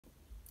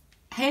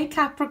Hey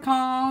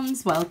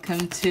Capricorns,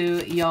 welcome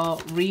to your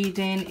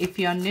reading. If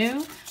you're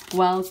new,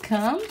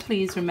 welcome.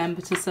 Please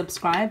remember to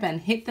subscribe and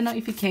hit the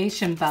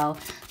notification bell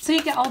so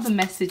you get all the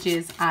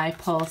messages I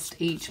post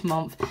each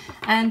month.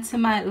 And to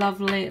my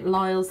lovely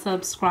loyal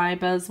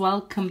subscribers,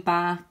 welcome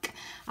back.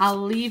 I'll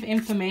leave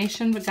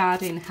information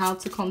regarding how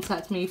to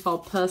contact me for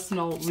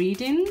personal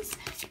readings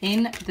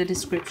in the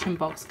description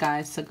box,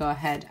 guys, so go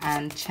ahead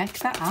and check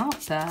that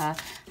out there.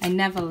 I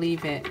never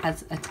leave it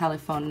as a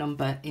telephone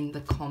number in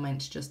the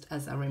comments, just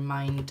as a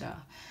reminder.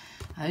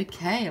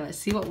 Okay, let's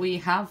see what we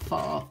have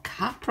for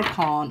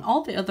Capricorn.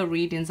 All the other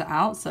readings are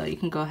out, so you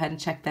can go ahead and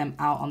check them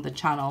out on the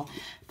channel.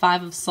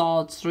 5 of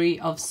Swords, 3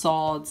 of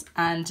Swords,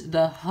 and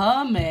the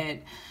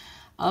Hermit.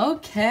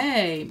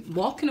 Okay,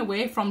 walking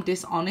away from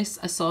dishonest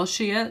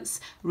associates,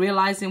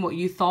 realizing what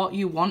you thought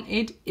you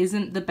wanted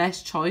isn't the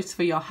best choice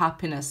for your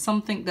happiness,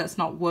 something that's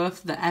not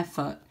worth the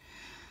effort.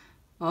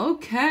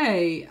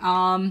 Okay,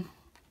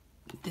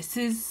 this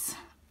is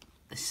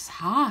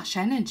harsh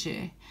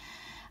energy.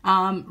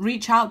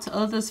 Reach out to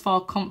others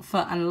for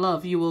comfort and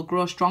love. You will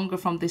grow stronger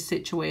from this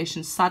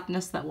situation.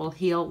 Sadness that will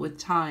heal with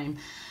time.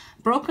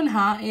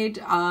 Brokenhearted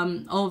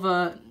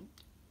over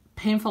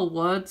painful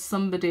words.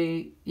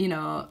 Somebody, you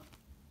know,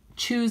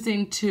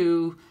 choosing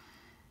to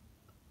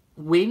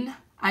win,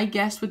 I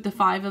guess, with the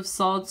 5 of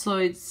Swords. So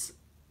it's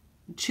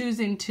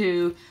choosing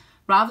to,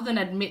 rather than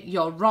admit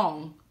you're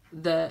wrong,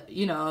 that,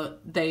 you know,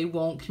 they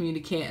won't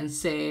communicate and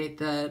say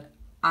that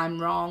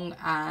I'm wrong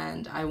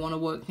and I want to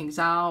work things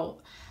out.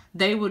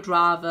 They would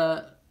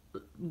rather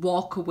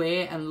walk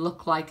away and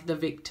look like the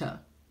victor.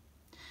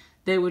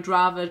 They would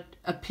rather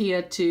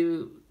appear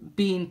to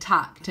be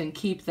intact and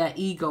keep their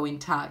ego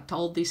intact.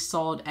 All this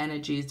sword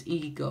energy is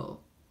ego.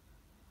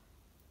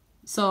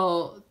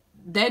 So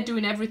they're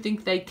doing everything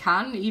they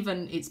can,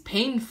 even it's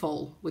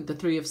painful with the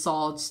 3 of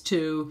Swords,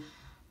 to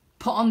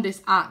put on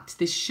this act,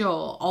 this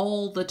show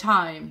all the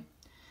time.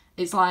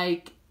 It's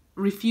like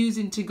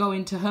refusing to go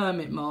into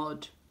hermit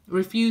mode,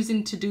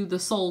 refusing to do the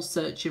soul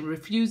searching,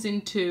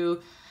 refusing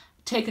to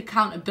take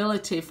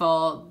accountability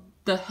for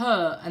the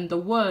hurt and the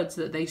words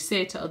that they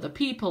say to other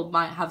people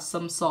might have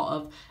some sort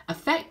of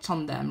effect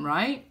on them,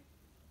 right?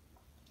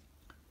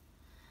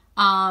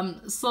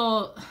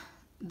 So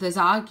there's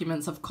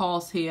arguments, of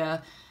course, here,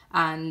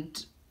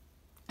 and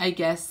I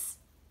guess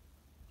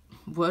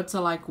words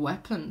are like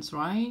weapons,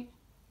 right?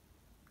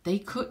 They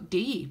cut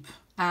deep,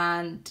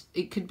 and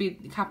it could be,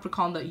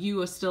 Capricorn, that you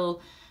are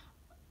still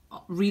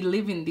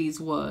reliving these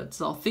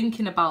words or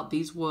thinking about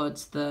these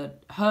words that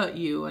hurt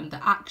you and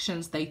the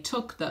actions they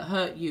took that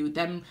hurt you,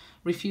 them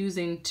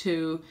refusing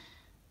to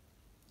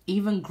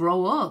even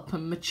grow up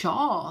and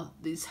mature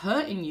is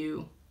hurting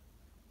you,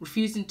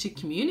 refusing to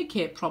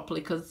communicate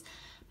properly, because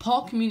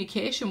poor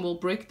communication will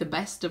break the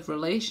best of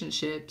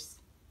relationships,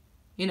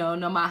 you know,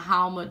 no matter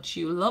how much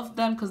you love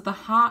them, because the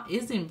heart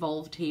is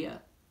involved here.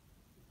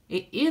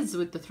 It is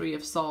with the 3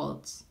 of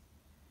Swords.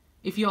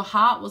 If your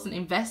heart wasn't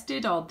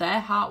invested or their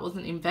heart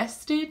wasn't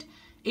invested,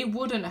 it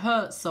wouldn't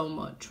hurt so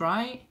much,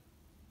 right?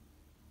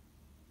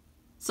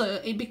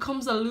 So it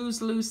becomes a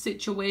lose-lose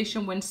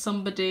situation when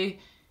somebody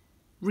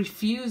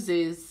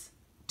refuses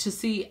to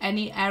see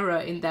any error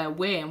in their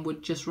way and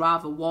would just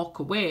rather walk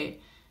away.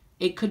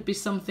 It could be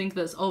something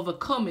that's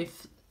overcome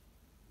if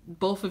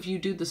both of you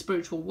do the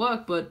spiritual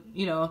work, but,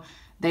 you know,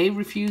 they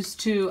refuse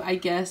to, I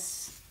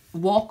guess,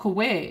 walk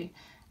away.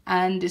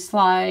 And it's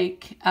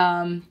like,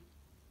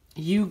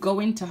 you go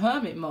into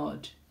hermit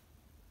mode.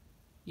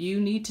 You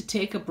need to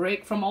take a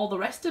break from all the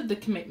rest of the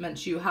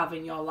commitments you have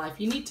in your life.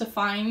 You need to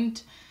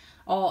find,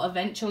 or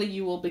eventually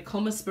you will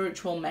become a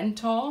spiritual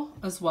mentor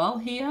as well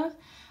here,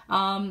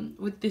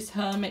 with this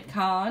Hermit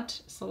card.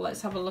 So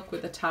let's have a look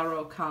with the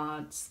tarot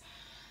cards.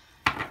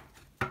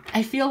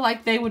 I feel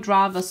like they would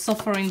rather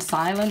suffer in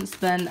silence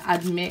than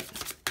admit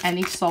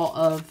any sort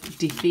of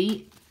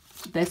defeat.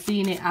 They're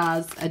seeing it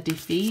as a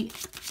defeat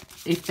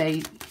if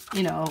they,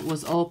 you know,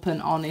 was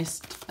open,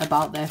 honest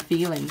about their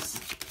feelings,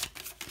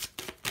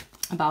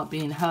 about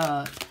being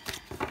hurt,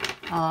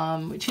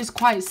 which is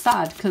quite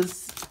sad,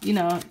 because, you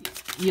know,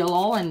 you'll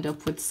all end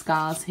up with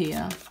scars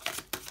here.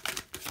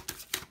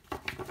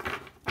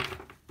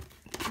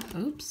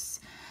 Oops.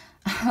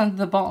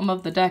 The bottom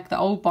of the deck, the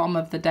old bottom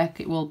of the deck,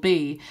 it will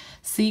be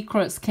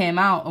secrets came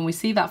out, and we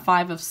see that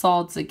 5 of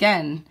Swords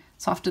again.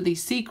 So after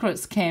these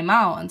secrets came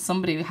out and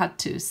somebody had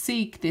to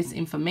seek this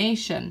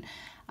information,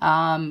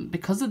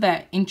 because of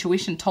their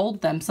intuition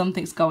told them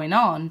something's going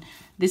on,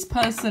 this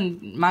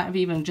person might have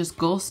even just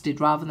ghosted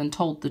rather than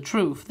told the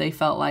truth. They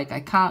felt like,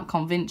 I can't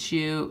convince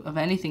you of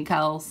anything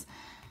else.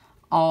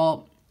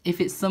 Or if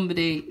it's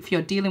somebody, if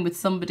you're dealing with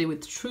somebody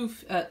with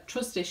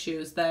trust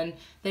issues, then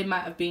they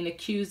might have been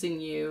accusing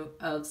you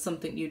of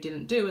something you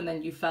didn't do, and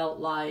then you felt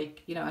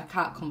like, you know, I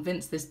can't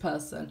convince this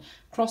person.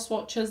 Cross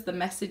watchers, the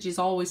message is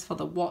always for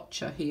the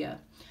watcher here.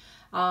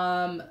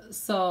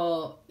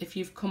 So if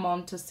you've come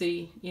on to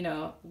see, you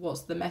know,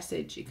 what's the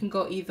message, it can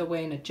go either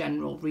way in a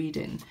general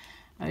reading.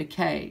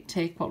 Okay,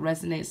 take what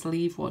resonates,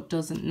 leave what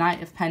doesn't.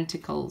 Knight of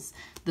Pentacles,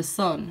 the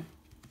Sun,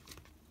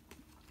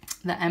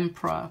 the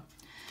Emperor.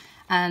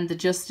 and the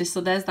Justice.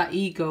 So there's that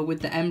ego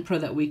with the Emperor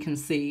that we can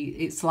see.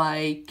 It's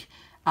like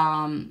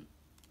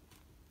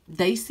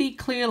they see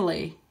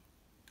clearly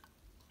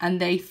and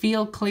they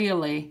feel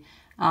clearly,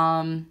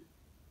 but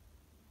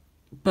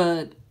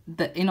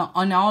in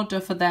order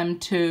for them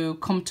to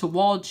come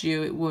towards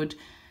you,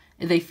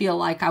 they feel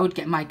like I would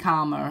get my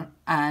karma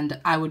and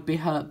I would be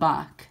hurt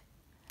back.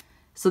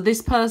 So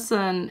this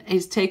person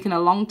is taking a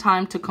long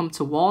time to come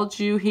towards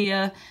you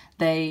here.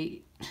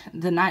 The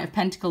Knight of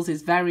Pentacles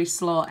is very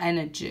slow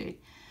energy.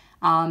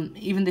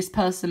 Even this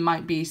person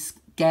might be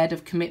scared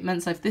of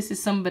commitment. So if this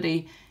is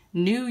somebody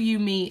new you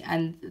meet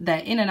and they're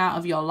in and out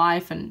of your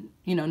life and,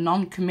 you know,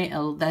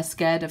 non-committal, they're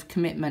scared of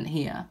commitment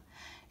here.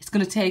 It's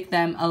going to take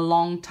them a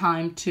long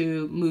time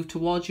to move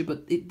towards you.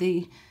 But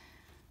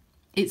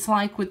it's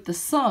like with the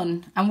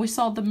sun, and we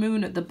saw the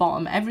moon at the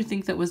bottom,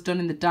 everything that was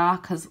done in the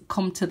dark has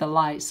come to the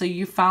light. So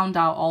you found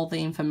out all the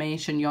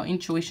information, your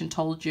intuition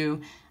told you,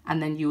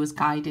 and then you was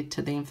guided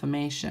to the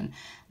information.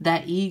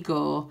 Their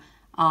ego,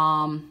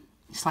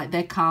 it's like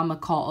their karma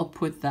caught up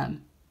with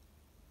them.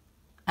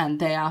 And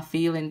they are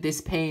feeling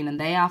this pain and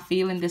they are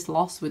feeling this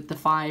loss with the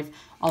Five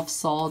of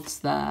Swords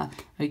there.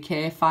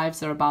 Okay,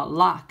 fives are about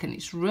lack, and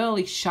it's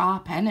really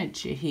sharp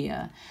energy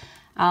here.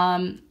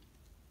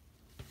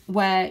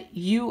 Where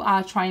you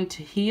are trying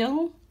to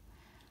heal,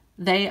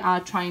 they are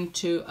trying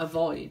to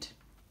avoid.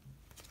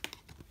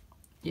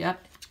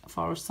 Yep,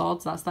 Four of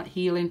Swords, that's that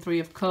healing.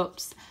 Three of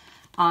Cups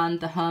and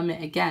the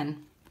Hermit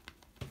again.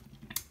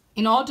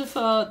 In order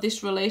for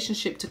this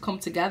relationship to come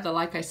together,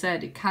 like I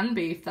said, it can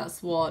be if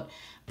that's what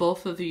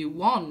both of you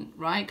want,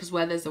 right? Because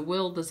where there's a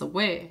will, there's a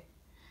way.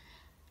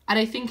 And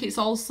I think it's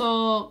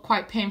also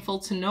quite painful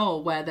to know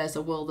where there's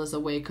a will, there's a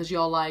way, because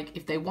you're like,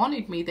 if they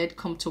wanted me, they'd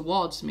come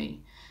towards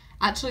me.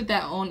 Actually,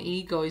 their own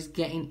ego is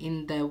getting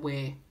in their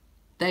way.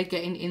 They're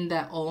getting in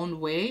their own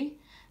way.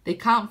 They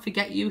can't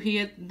forget you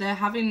here. They're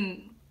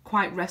having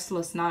quite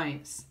restless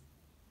nights.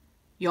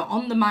 You're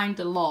on the mind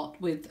a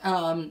lot with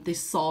this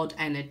sword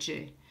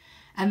energy.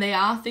 And they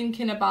are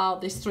thinking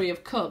about this Three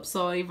of Cups.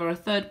 So either a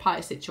third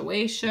party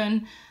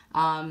situation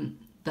that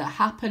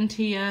happened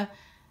here.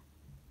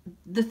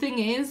 The thing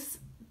is,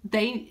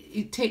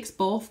 it takes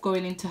both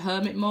going into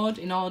hermit mode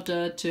in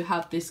order to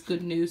have this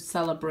good news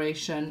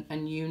celebration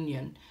and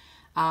union.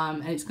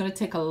 And it's going to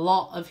take a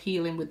lot of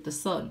healing with the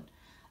sun.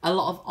 A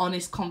lot of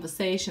honest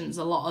conversations,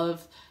 a lot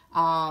of...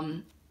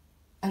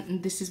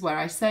 and this is where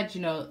I said,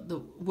 you know, the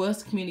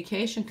worst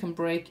communication can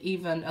break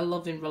even a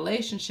loving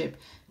relationship.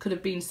 Could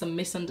have been some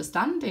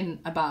misunderstanding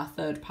about a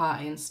third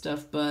party and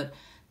stuff, but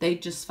they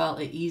just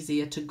felt it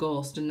easier to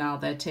ghost, and now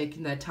they're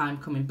taking their time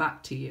coming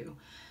back to you.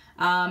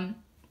 And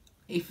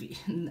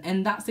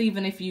that's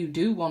even if you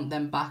do want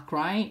them back,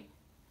 right?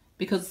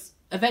 Because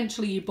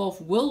eventually you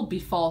both will be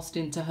forced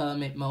into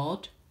hermit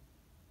mode.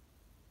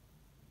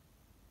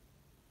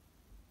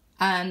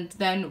 And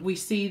then we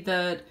see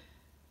that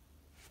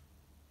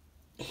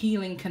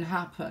healing can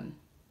happen.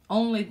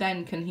 Only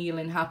then can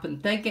healing happen.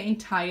 They're getting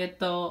tired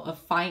though of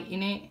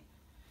fighting it,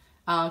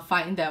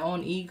 fighting their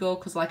own ego,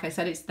 because like I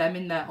said, it's them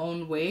in their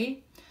own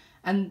way.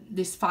 And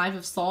this Five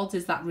of Swords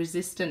is that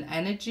resistant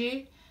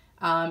energy.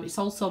 It's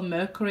also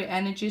Mercury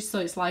energy, so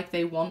it's like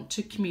they want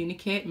to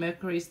communicate.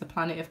 Mercury is the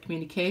planet of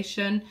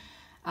communication.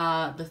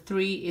 The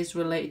 3 is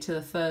related to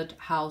the third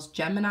house,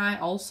 Gemini,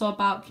 also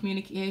about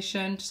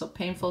communication, so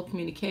painful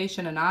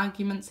communication and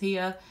arguments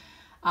here.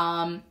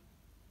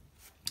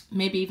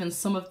 Maybe even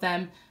some of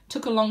them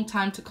took a long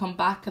time to come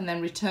back and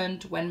then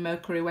returned when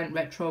Mercury went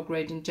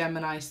retrograde in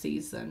Gemini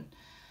season.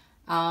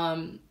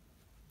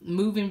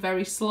 Moving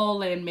very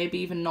slowly and maybe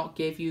even not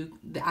gave you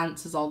the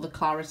answers or the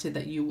clarity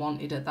that you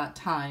wanted at that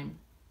time.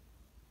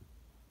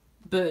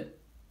 But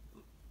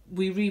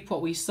we reap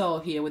what we sow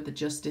here with the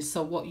Justice.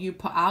 So what you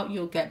put out,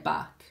 you'll get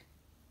back.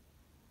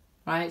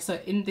 Right? So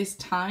in this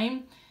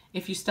time,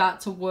 if you start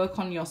to work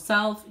on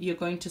yourself, you're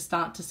going to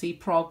start to see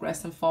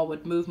progress and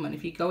forward movement.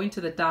 If you go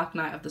into the dark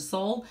night of the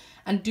soul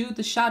and do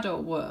the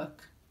shadow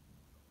work,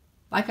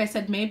 like I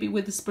said, maybe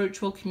with a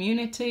spiritual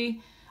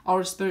community or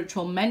a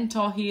spiritual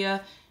mentor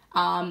here,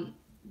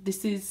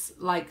 this is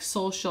like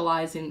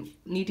socializing,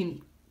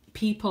 needing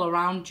people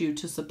around you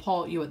to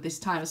support you at this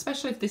time,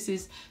 especially if this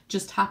is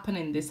just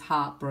happening, this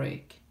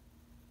heartbreak.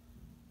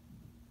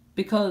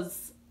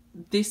 Because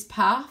this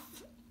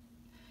path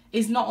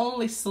is not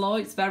only slow,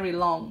 it's very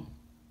long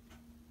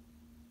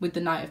with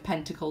the Knight of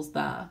Pentacles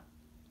there.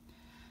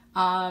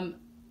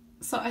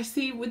 So I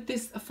see with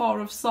this Four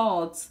of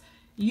Swords,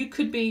 you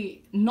could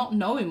be not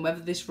knowing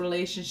whether this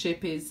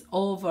relationship is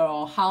over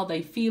or how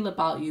they feel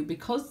about you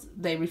because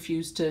they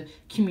refuse to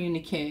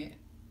communicate.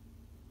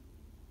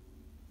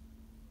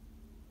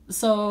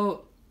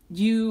 So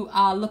you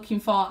are looking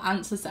for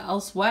answers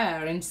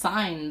elsewhere in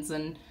signs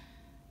and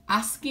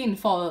asking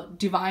for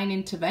divine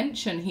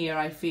intervention here,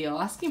 I feel.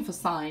 Asking for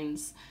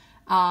signs.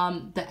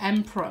 The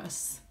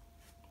Empress.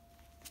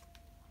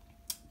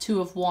 Two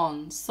of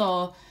Wands.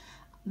 So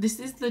this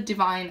is the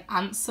divine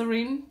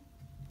answering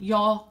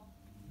your,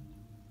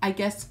 I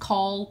guess,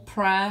 call,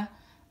 prayer.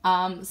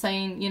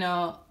 Saying, you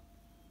know,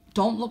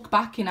 don't look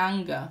back in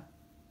anger.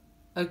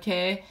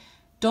 okay?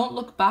 Don't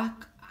look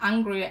back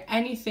angry at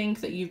anything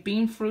that you've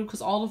been through,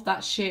 because all of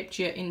that shaped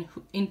you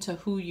into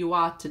who you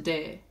are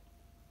today.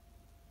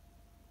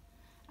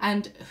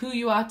 And who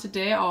you are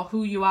today, or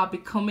who you are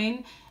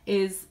becoming,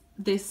 is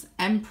this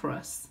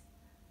Empress,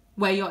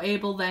 where you're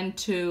able then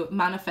to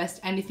manifest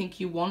anything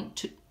you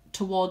want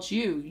towards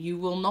you. You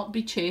will not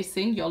be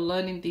chasing. You're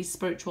learning these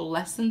spiritual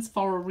lessons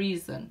for a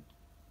reason.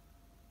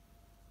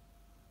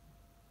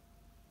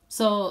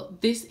 So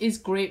this is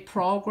great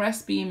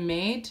progress being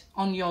made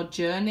on your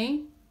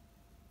journey,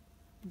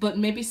 but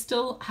maybe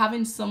still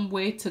having some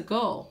way to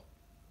go.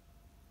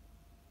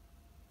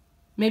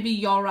 Maybe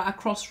you're at a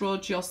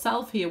crossroads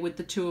yourself here with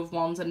the Two of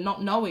Wands and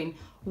not knowing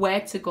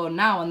where to go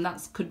now, and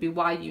that could be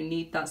why you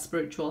need that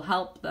spiritual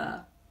help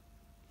there.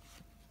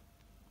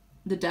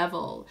 The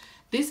Devil.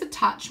 This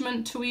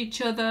attachment to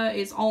each other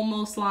is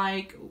almost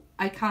like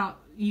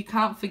you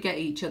can't forget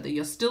each other.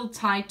 You're still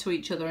tied to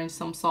each other in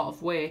some sort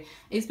of way.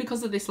 It's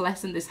because of this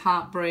lesson, this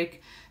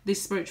heartbreak,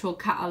 this spiritual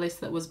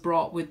catalyst that was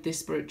brought with this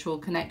spiritual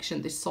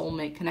connection, this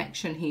soulmate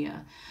connection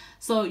here.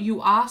 So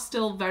you are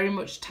still very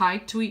much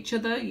tied to each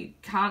other. You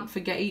can't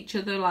forget each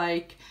other.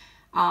 Like,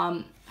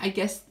 I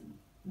guess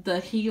the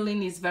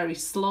healing is very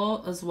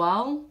slow as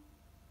well.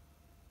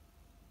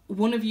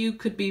 One of you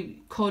could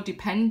be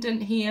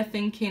codependent here,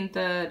 thinking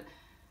that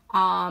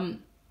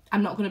I'm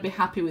not going to be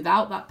happy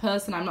without that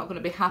person. I'm not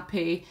going to be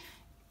happy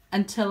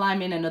until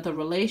I'm in another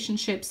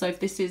relationship. So if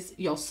this is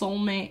your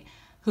soulmate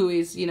who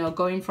is, you know,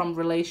 going from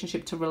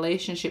relationship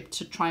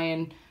to try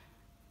and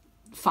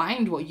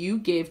find what you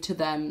gave to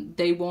them,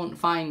 they won't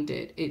find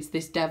it. It's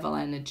this Devil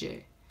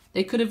energy.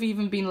 They could have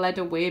even been led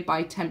away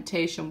by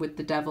temptation with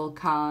the Devil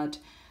card,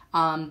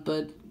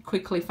 but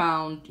quickly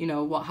found, you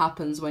know, what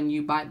happens when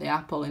you bite the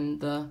apple in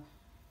the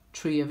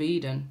tree of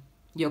Eden.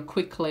 You're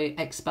quickly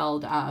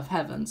expelled out of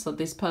heaven. So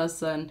this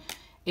person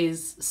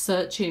is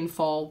searching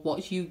for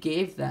what you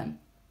gave them,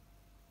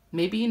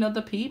 maybe in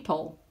other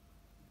people.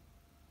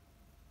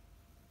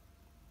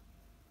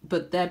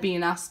 But they're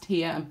being asked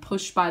here and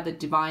pushed by the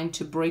divine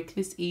to break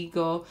this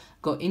ego,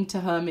 go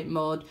into hermit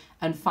mode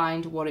and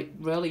find what it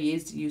really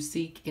is you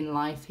seek in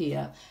life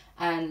here.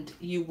 And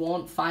you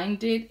won't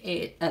find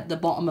it at the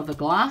bottom of a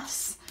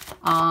glass.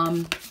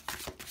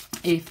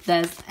 If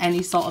there's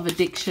any sort of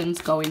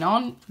addictions going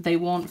on, they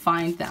won't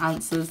find the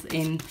answers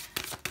in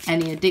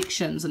any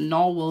addictions, and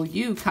nor will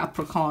you,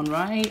 Capricorn,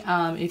 right?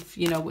 If,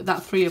 you know,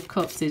 that Three of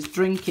Cups is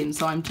drinking,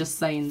 so I'm just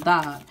saying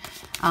that.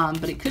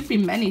 But it could be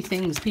many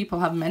things. People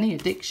have many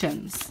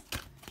addictions.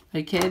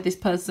 Okay, this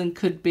person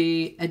could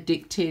be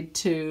addicted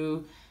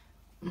to,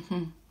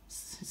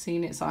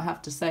 seen it, so I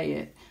have to say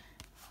it,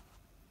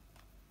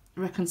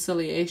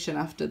 reconciliation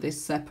after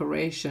this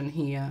separation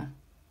here.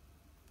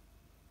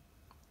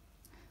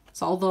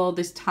 So although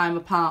this time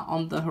apart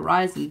on the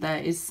horizon, there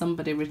is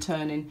somebody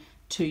returning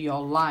to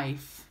your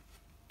life.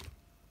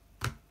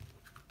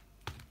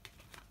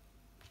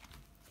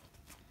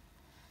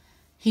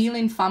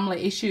 Healing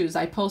family issues.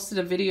 I posted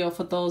a video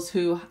for those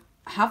who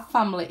have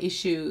family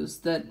issues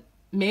that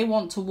may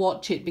want to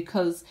watch it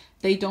because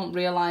they don't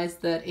realize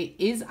that it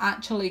is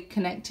actually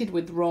connected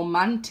with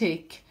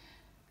romantic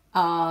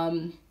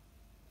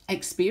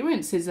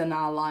experiences in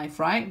our life,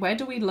 right? Where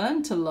do we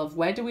learn to love?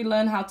 Where do we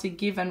learn how to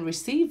give and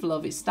receive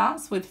love? It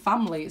starts with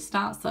family. It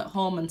starts at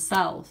home and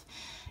self.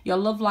 Your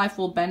love life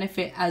will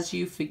benefit as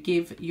you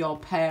forgive your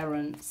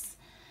parents.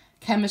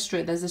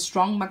 Chemistry. There's a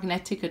strong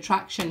magnetic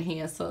attraction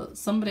here. So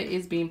somebody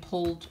is being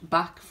pulled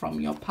back from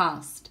your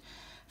past.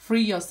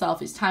 Free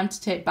yourself. It's time to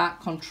take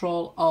back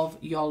control of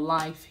your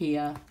life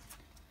here.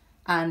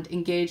 And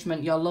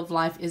engagement. Your love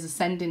life is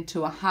ascending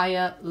to a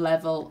higher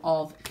level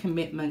of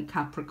commitment,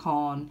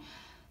 Capricorn.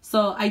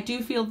 So I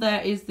do feel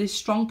there is this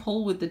strong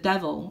pull with the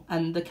Devil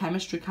and the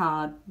chemistry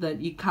card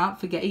that you can't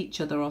forget each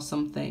other or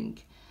something.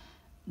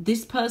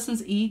 This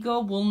person's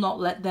ego will not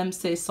let them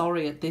say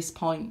sorry at this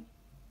point.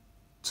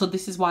 So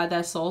this is why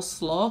they're so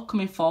slow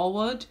coming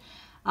forward,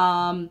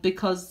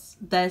 because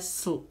they're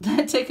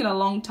taking a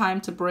long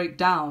time to break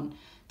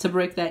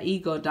their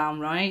ego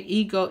down, right?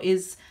 Ego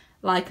is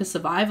like a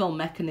survival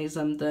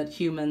mechanism that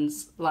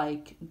humans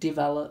like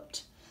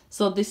developed.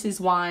 So this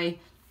is why,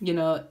 you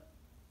know,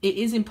 it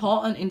is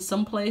important in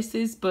some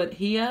places, but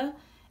here,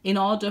 in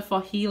order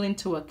for healing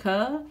to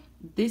occur,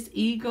 this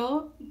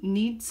ego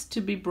needs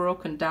to be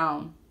broken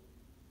down.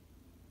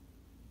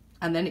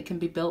 And then it can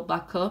be built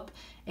back up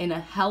in a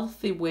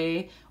healthy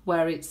way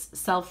where it's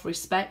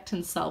self-respect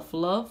and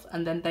self-love,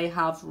 and then they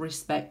have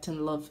respect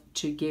and love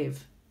to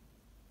give.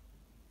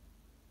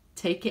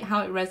 Take it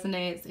how it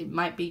resonates. It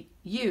might be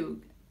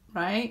you,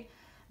 right,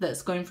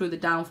 that's going through the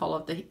downfall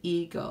of the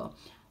ego.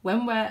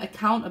 When we're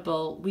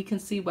accountable, we can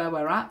see where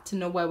we're at, to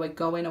know where we're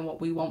going and what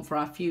we want for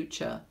our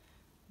future.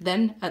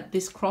 Then at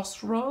this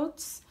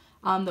crossroads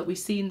that we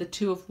see in the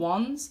Two of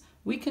Wands,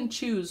 we can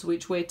choose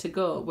which way to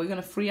go. We're going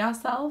to free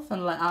ourselves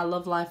and let our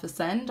love life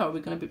ascend, or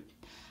we're going to be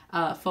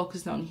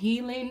focusing on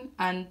healing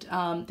and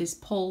this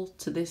pull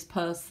to this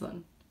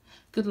person.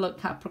 Good luck,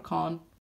 Capricorn.